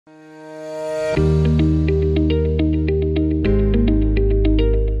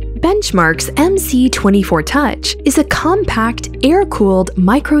Benchmark's MC-24 Touch is a compact, air-cooled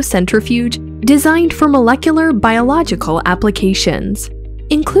microcentrifuge designed for molecular biological applications.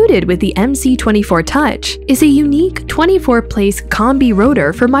 Included with the MC-24 Touch is a unique 24-place combi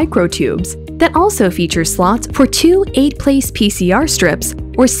rotor for microtubes that also features slots for 2 8-place PCR strips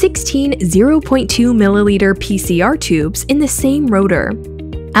or 16 0.2 milliliter PCR tubes in the same rotor.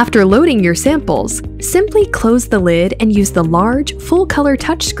 After loading your samples, simply close the lid and use the large, full-color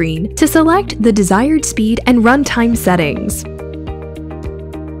touchscreen to select the desired speed and runtime settings.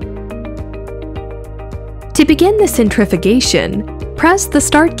 To begin the centrifugation, press the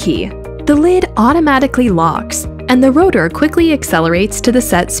Start key. The lid automatically locks, and the rotor quickly accelerates to the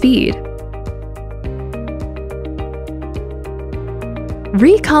set speed.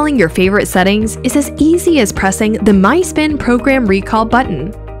 Recalling your favorite settings is as easy as pressing the MySpin Program Recall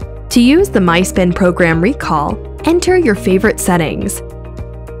button. To use the MySpin Program Recall, enter your favorite settings.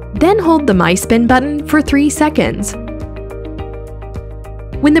 Then hold the MySpin button for 3 seconds.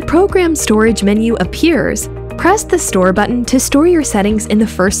 When the Program Storage menu appears, press the Store button to store your settings in the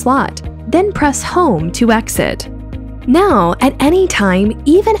first slot, then press Home to exit. Now, at any time,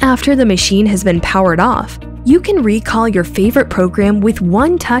 even after the machine has been powered off, you can recall your favorite program with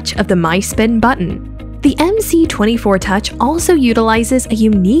one touch of the MySpin button. The MC-24 Touch also utilizes a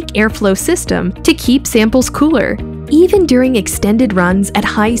unique airflow system to keep samples cooler, even during extended runs at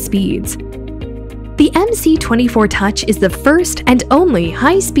high speeds. The MC-24 Touch is the first and only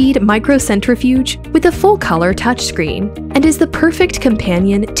high-speed microcentrifuge with a full-color touchscreen and is the perfect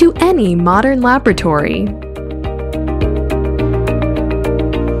companion to any modern laboratory.